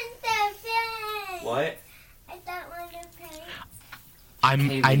want to paint. What? I don't want to paint. I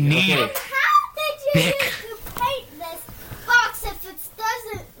need. Okay. How did you Nick. get to paint this box if it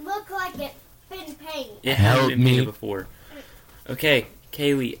doesn't look like it's been painted? It Help hasn't been me. painted before. Okay,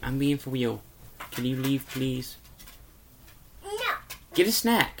 Kaylee, I'm being for real. Can you leave, please? No. Get a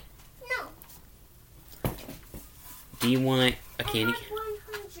snack. No. Do you want a I candy? had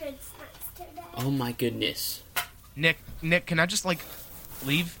 100 snacks today. Oh my goodness. Nick, can I just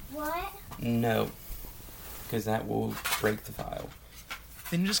leave? What? No. Because that will break the file.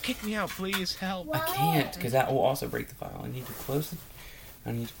 Then just kick me out, please. Help. What? I can't, because that will also break the file. I need to close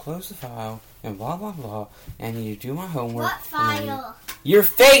the file, and blah blah blah. And I need to do my homework. What and then- file? Your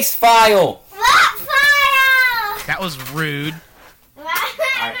face file! What file? That was rude.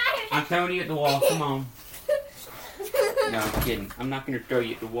 Alright, I'm throwing you at the wall. Come on. No, I'm kidding. I'm not going to throw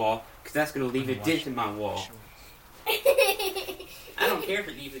you at the wall, because that's going to leave a dent in my wall. I don't care if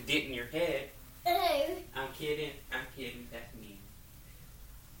it leaves a dent in your head. I'm kidding. That's me.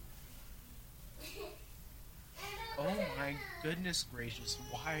 Oh my goodness gracious!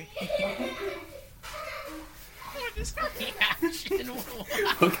 Why? What is reaction?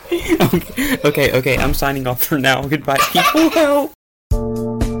 Okay, I'm signing off for now. Goodbye, people. Help.